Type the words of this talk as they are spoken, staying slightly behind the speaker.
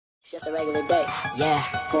It's just a regular day. Yeah.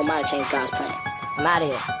 Who am I to change God's plan? I'm out of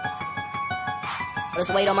here. All this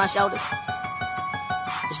weight on my shoulders.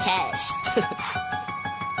 It's cash.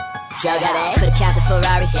 Could've capped the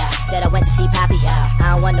Ferrari, instead I went to see Poppy.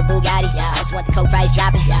 I don't want the Bugatti, I just want the coke price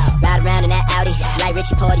dropping. Ride around in that Audi, like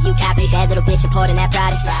Richie Porter, you copy. Bad little bitch importing that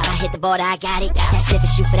Prada. I hit the border, I got it. Got that sniff and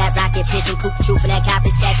shoot for that rocket. Pigeon coop the truth for that copy.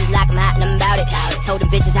 Stacks is lock, I'm hot and I'm about it. Told them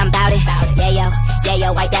bitches I'm about it. Yeah yo,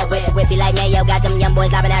 wipe that whip, the whip be like mayo. Got them young boys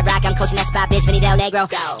lobbing that rock, I'm coaching that spot, bitch, Vinny Del Negro.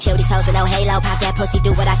 Kill these hoes with no halo, pop that pussy,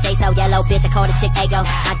 do what I say so. Yellow bitch, I call the chick Ego.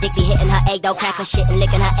 My dick be hitting her egg though, crack her shit and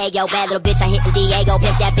licking her egg yo. Bad little bitch, I hitting Diego.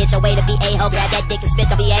 Pimp that bitch away to be a-ho. Grab that dick and spit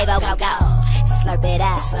the Diego. Go. Slurp it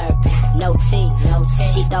out, no teeth.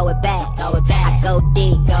 She throw it back, I go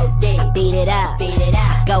deep, I beat it up,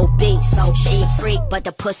 go beast. She a freak, but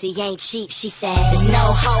the pussy ain't cheap. She said, there's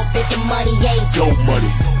no hope if the money ain't dope money.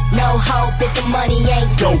 No hope if the money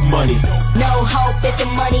ain't dope money. No hope if the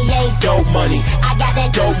money ain't dope money. I got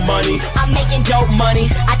that dope money. I'm making dope money.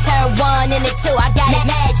 I turn one into two. I got that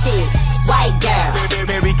magic. White girl,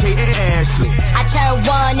 Mary Kate and Ashley. I turn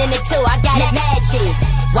one into two. I got that magic.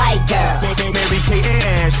 White girl, Mary Kate and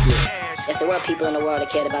Ashley. Yes, there were people in the world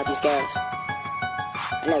that cared about these girls.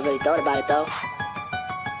 I never really thought about it though.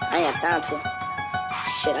 I ain't have time to.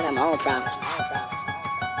 Shit, I got my own problems.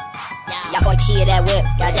 Y'all caught the key of that whip,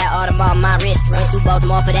 got that Audemars on my wrist. Went to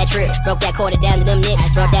Baltimore for that trip, broke that quarter down to them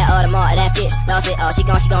nicks. Broke that Audemars of that bitch, lost it all, she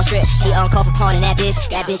gon' strip. She on call for pawning that bitch.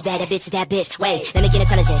 That bitch bad, that bitch is that bitch. Wait, let me get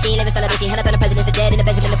intelligent. She ain't living celibate, she held up in the president's dead in the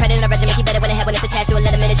Benjamin, the president of the regiment. She better when the head when it's attached to a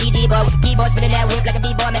letter in a GD boy with the keyboard spinning that whip like a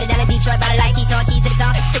B-boy. Met it down in Detroit, bought it like Keaton, keys to the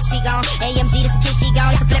top. 6 she gone, AMG, this a kid she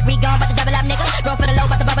gone. It's a flip, we gone, bout to double up nigga. Roll for the low,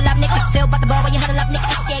 bout to bubble up nigga. Feel bout the ball when you huddle up nigga.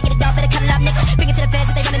 Scared, get it down, better cut it up nigga. Bring it to the feds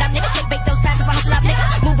if they running up nigga. Shake, bake those packs if I hustle up nigga.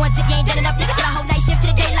 Move one zip, you ain't done enough nigga. Get a whole night shift to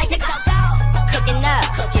the daylight nigga. Cooking up,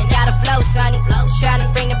 got a flow, sonny.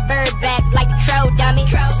 Tryna bring the bird back like the crow dummy.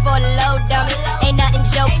 It's for the low dummy, ain't nothing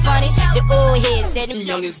joke funny. The ooh here said them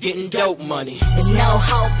Youngins getting dope money. There's no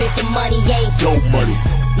hope if the money ain't dope money.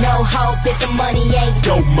 No hope if the money ain't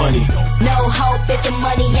dope money. No hope if the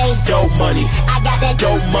money ain't dope money. I got that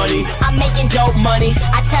dope money. I'm making dope money.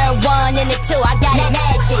 I turn one into two. I got that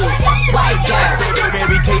magic. White girl,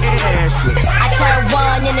 Mary Kate and Ashley. I turn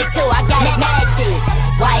one into two. I got that magic.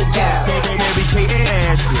 White girl, Mary Kate and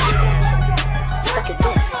Ashley. Who the fuck is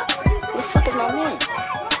this? Who the fuck is my man?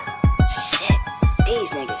 Shit,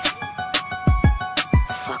 these niggas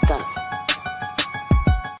fucked up.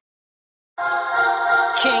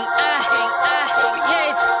 King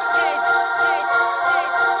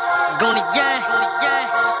Gonna gang,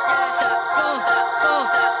 top boom, boom, boom.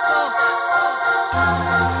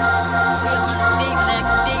 We on the deep neck,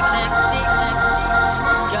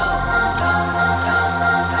 go.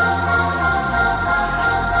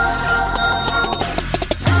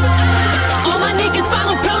 All my niggas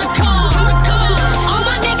follow protocol. All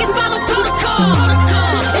my niggas follow protocol.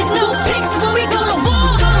 It's no pics when we go to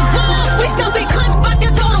war. We stuffing clips, but they're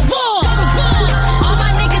go to war. All my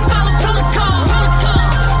niggas follow protocol.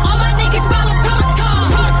 All my niggas follow protocol.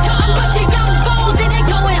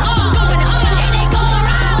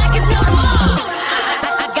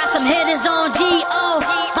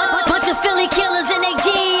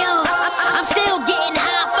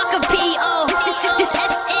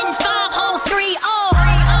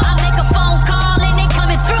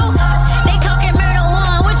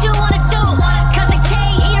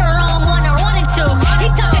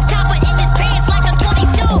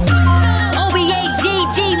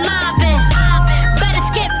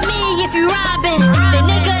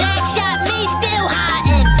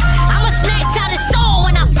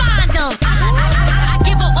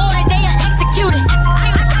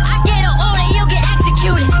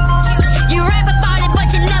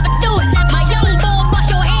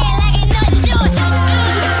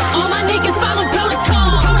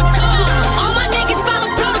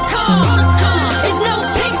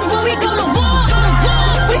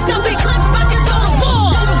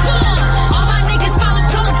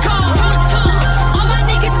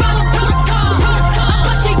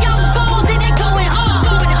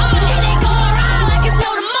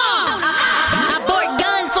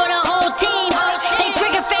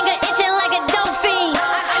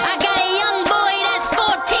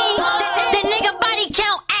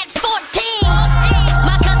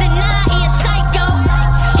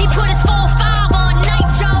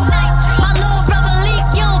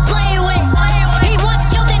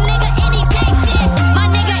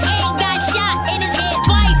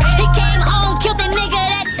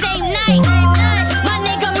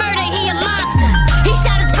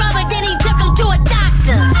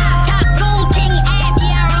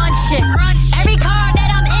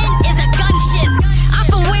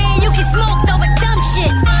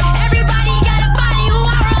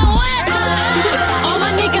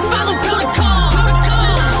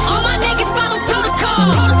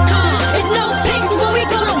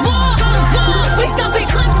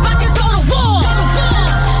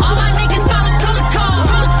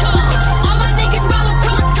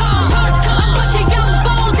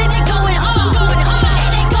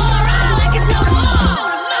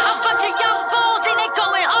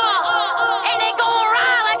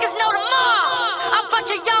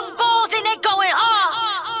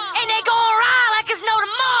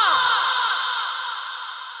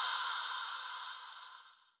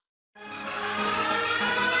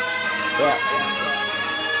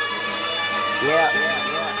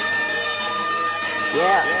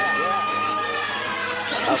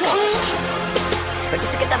 Eu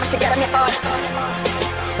disse que tava chegando a minha hora.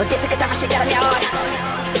 Eu disse que tava chegando a minha hora.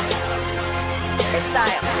 It's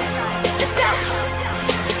style. Let's go.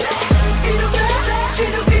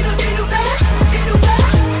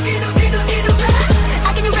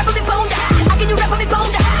 I can you rap on me bonda. I can you rap on me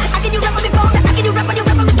bonda. I can you rap on me bonda. I can you rap on me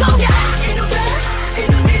bonda. I can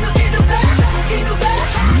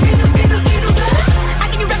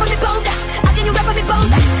you rap on me bonda. I can you rap on me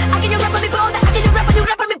bonda. I can you rap on me bonda. I can you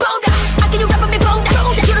rap on me bonda. I can you rap on me bonda.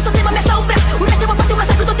 Quiero só ter uma minha sombra. O resto eu vou bater uma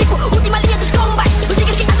saco do tipo. Última linha dos combas. Os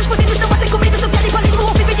niggas que achas fodidos não vão ser comidos. Sou canibalismo.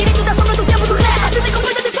 Ou viver direito da sombra do tempo do rap. A vida é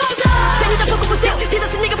completa de volta. Tenho da pouco fuzil. Diz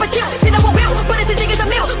assim nigga partiu. Se não ou eu. Parece niggas a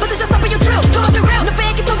mil. Vocês já sabem o drill. Come on the real. Não vem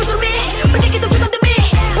aqui todos dormir. Por que duvidam de mim?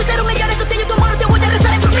 Por ser o melhor é que eu tenho do amor. O teu olho a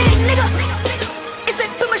rezar por mim. Nigga. Isso é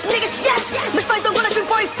para meus niggas, yes. Mas faz don't wanna dream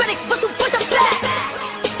boy Phoenix. Faço um puta pé.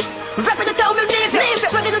 Rapper não tá ao meu nível.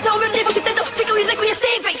 Swagger não tá ao meu nível. Se tentam, ficam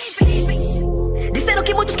irreconhecíveis. Disseram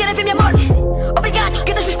que muitos querem ver minha morte. Obrigado,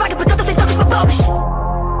 que Deus vos pague porque eu tô sem trocos para pobres.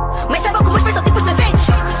 Mas saibam como os fãs são tipos 300.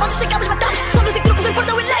 Onde chegamos matamos, somos em grupos, não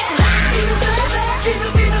importa o elenco.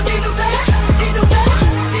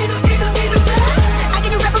 I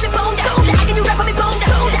can you rap on me bonda. I can you rap on me bonda.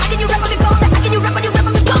 I can you rap on me bonda. I can you rap on me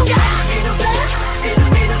bonda.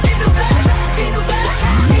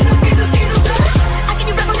 I can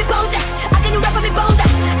you rap on me bonda. I can you rap on me bonda.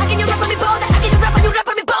 I can you rap on me bonda. I can you rap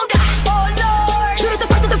on me bonda. Oh Lord, juro tô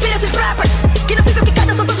farto de ouvir esses rappers que não ficam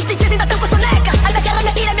quicados, são todos DJs, ainda tão com soneca. A minha guerra,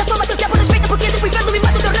 minha ira, minha fama, teu tempo respeita. Porque esse inferno me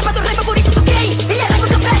mata, o teu rap é teu rei favorito do gay. E é rap com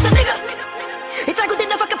cabeça, nigga. E trago de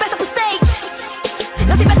novo a cabeça pro stage.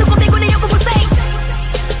 Não se metam comigo, nem eu com vocês.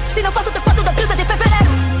 Se não faço o teu fato da brisa de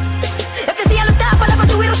fevereiro. Eu cresci a lutar, palavra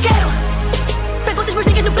do heroes quero. Pergunta os meus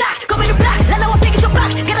niggas no black, comem no black. Lá não aplique seu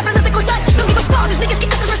back, guerra pra não ser constante. Não give a fuck, os niggas que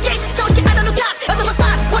achas mais quentes são os que andam no top. Eu sou uma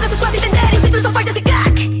star, quando vocês fazem entenderem. O cinto só faz desse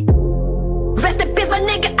crack. Rest in peace, my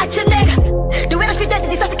nigga, a tia nega. Tu eras vidente,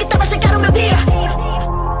 disseste que tava a chegar o meu dia.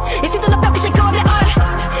 E sinto na pele que chegou a minha hora.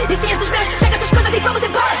 E se és dos meus, pega as tuas coisas e vamos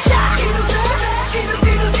embora já.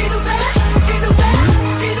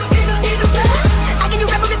 I can you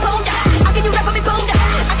rap on me bonda. I can you rap on me bonda.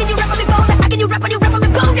 I can you rap on me bonda. I can you rap on me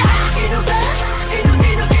bonda.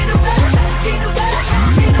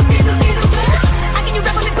 I can you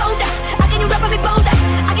rap on me bonda. I can you rap on me bonda.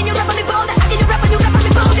 I can you rap on me bonda. I can you rap on me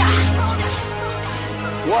bonda.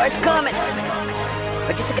 War's coming.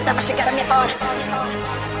 Eu disse que tava a chegar a minha hora.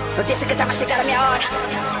 Eu disse que tava a chegar a minha hora.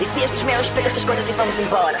 E se és dos meus, pega as tuas coisas e vamos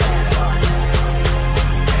embora.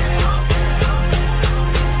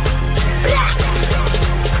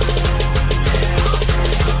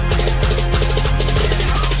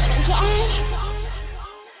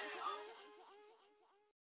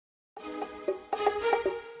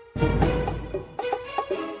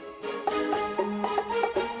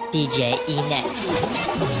 DJ E-Next.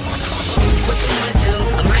 What you wanna do?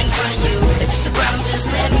 I'm right in front of you. If it's a problem, just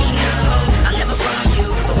let me know. I'll never front on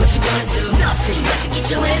you, but what you gonna do? Nothing. You got to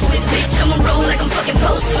get your ass with, bitch. I'ma roll like I'm fucking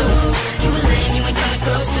supposed to. You a lame, you ain't coming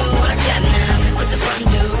close to what I got now. What the front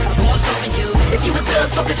do? Before I'm stopping you. If you a thug,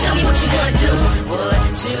 fucker, tell me what you wanna do.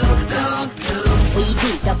 What you gon' do? We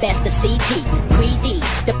be the best of CG, 3D,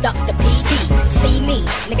 deduct the PD. See me,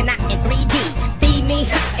 nigga, not in 3D. Be me,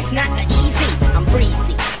 it's not easy. I'm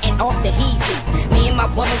breezy and off the heezy. Me and my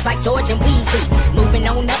woman's like George and Weezy. Moving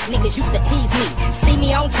on up, niggas used to tease me. See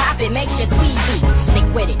me on top, it makes you queasy. Sick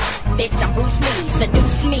with it, bitch, I'm Bruce Lee.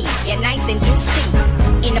 Seduce me, yeah, nice and juicy.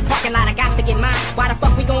 In the parking lot, I got to get mine. Why the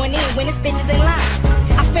fuck we going in when this bitch is in line?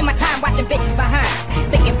 I spend my time watching bitches behind,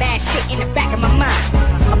 thinking bad shit in the back of my mind.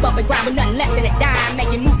 Above and ground with nothing less than a dime.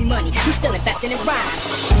 Making movie money, you still investing in rhyme.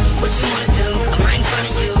 What you wanna do? I'm right in front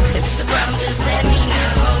of you. If it's a problem, just let me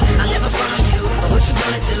know. I'll never front on you, but what you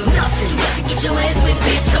gonna do? Nothing. You got to get your ass with,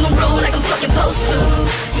 bitch. I'ma roll like I'm fucking supposed to.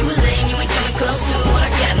 You a lame, you ain't coming close to what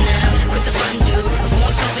I got now. Quit the front do before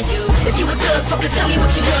I'm stopping you. If you a thug, fucker, tell me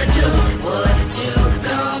what you wanna do. What you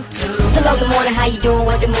gon' do? Hello, good morning, how you doing?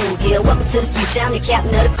 What the move here? Welcome to the future, I'm the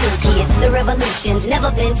captain of the cool kids. The revolution's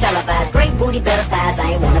never been televised. Great booty, better thighs,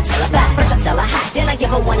 I ain't wanna tell her lies. First I tell her hi, then I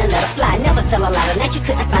give her one and let her fly. Never tell her lie, tonight you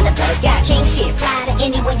couldn't find a better guy. King shit, fly to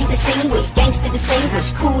anyone you can sing with. Gangsta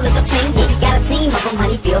distinguished, cool as a penguin. Got a team of them,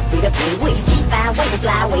 honey, feel free to bring with. G5 way to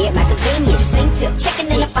fly away at my convenience. Sing tip,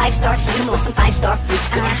 checking in a 5-star scene with some 5-star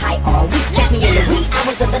freaks. I'm high all week. Catch me in the wee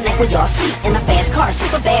hours of the night when y'all sleep. In a fast car,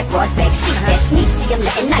 super bad broads backseat. That's me, see I'm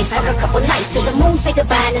letting nice, fuck a couple nights till the moon say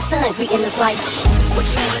goodbye and the sun greeting us like. What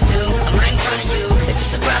you wanna do? I'm right in front of you. If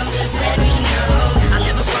it's a problem, just let me know. I'll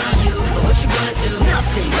never front on you, but what you gonna do?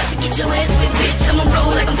 Nothing. You got to get your ass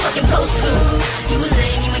fucking supposed to. You a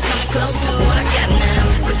lame, you ain't coming close to what I got now.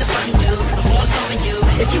 Quit the fucking do before I'm storming you.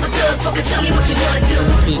 If you a thug, fucking tell me what you wanna do.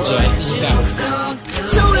 DJ Events.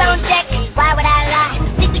 Tool on deck, why would I lie?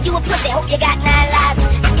 Nigga, you a pussy, hope you got 9 lives.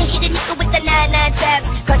 I can hit a nigga with the 99 times.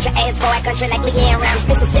 Country ass boy, country like Leanne Rams.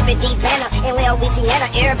 Mississippi, deep Banner, and Louisiana.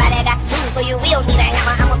 Everybody got tools, so you will need a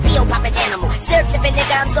hammer. I'm a field popping animal. Syrup sipping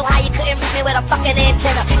nigga, I'm so high you couldn't reach me with a fucking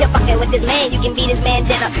antenna. You're fucking with this man, you can beat this man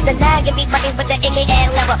dinner. The 9 can be fucking with the AK ad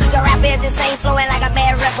lever. Your rap is insane, flowing like a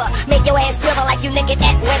mad river. Make your ass quiver like you naked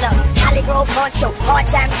at winter. Holly Grove poncho, hard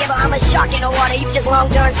time giver. I'm a shark in the water, you just long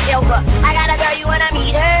John Silver. I got a girl, you wanna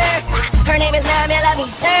meet her? Her name is 9mm.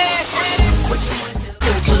 What you wanna do?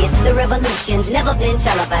 Kids, the revolution's never been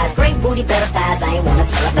televised. Great booty, better thighs, I ain't wanna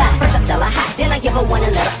tell her lies. First I tell her hi, then I give her one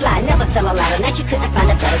and let her fly. Never tell her lie, tonight you couldn't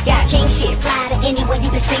find a better guy. King shit, fly to anyone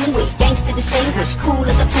you been singing with. Gangsta distinguished, cool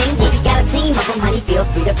as a penguin. Got a team of them, honey, feel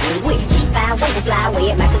free to be with. G5 way to fly away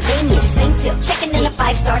at my convenience. Same tip, checking in a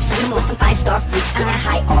 5-star suite with some 5-star freaks. I'm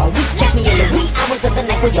high all week. Catch me in the wee hours of the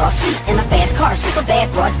night when y'all sleep. In a fast car, super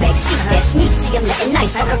bad broads backseat. That's me, see I'm letting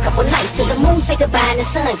nice. Fuck a couple nights till the moon say goodbye and the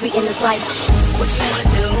sun greeting us like. What you wanna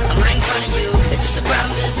do? I'm right in front of you. If it's a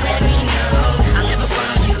problem, just let me know. I'll never front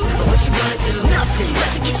on you, but what you gonna do? Nothing. You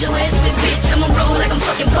got to get your ass with, bitch. I'ma roll like I'm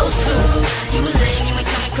fucking supposed to. You a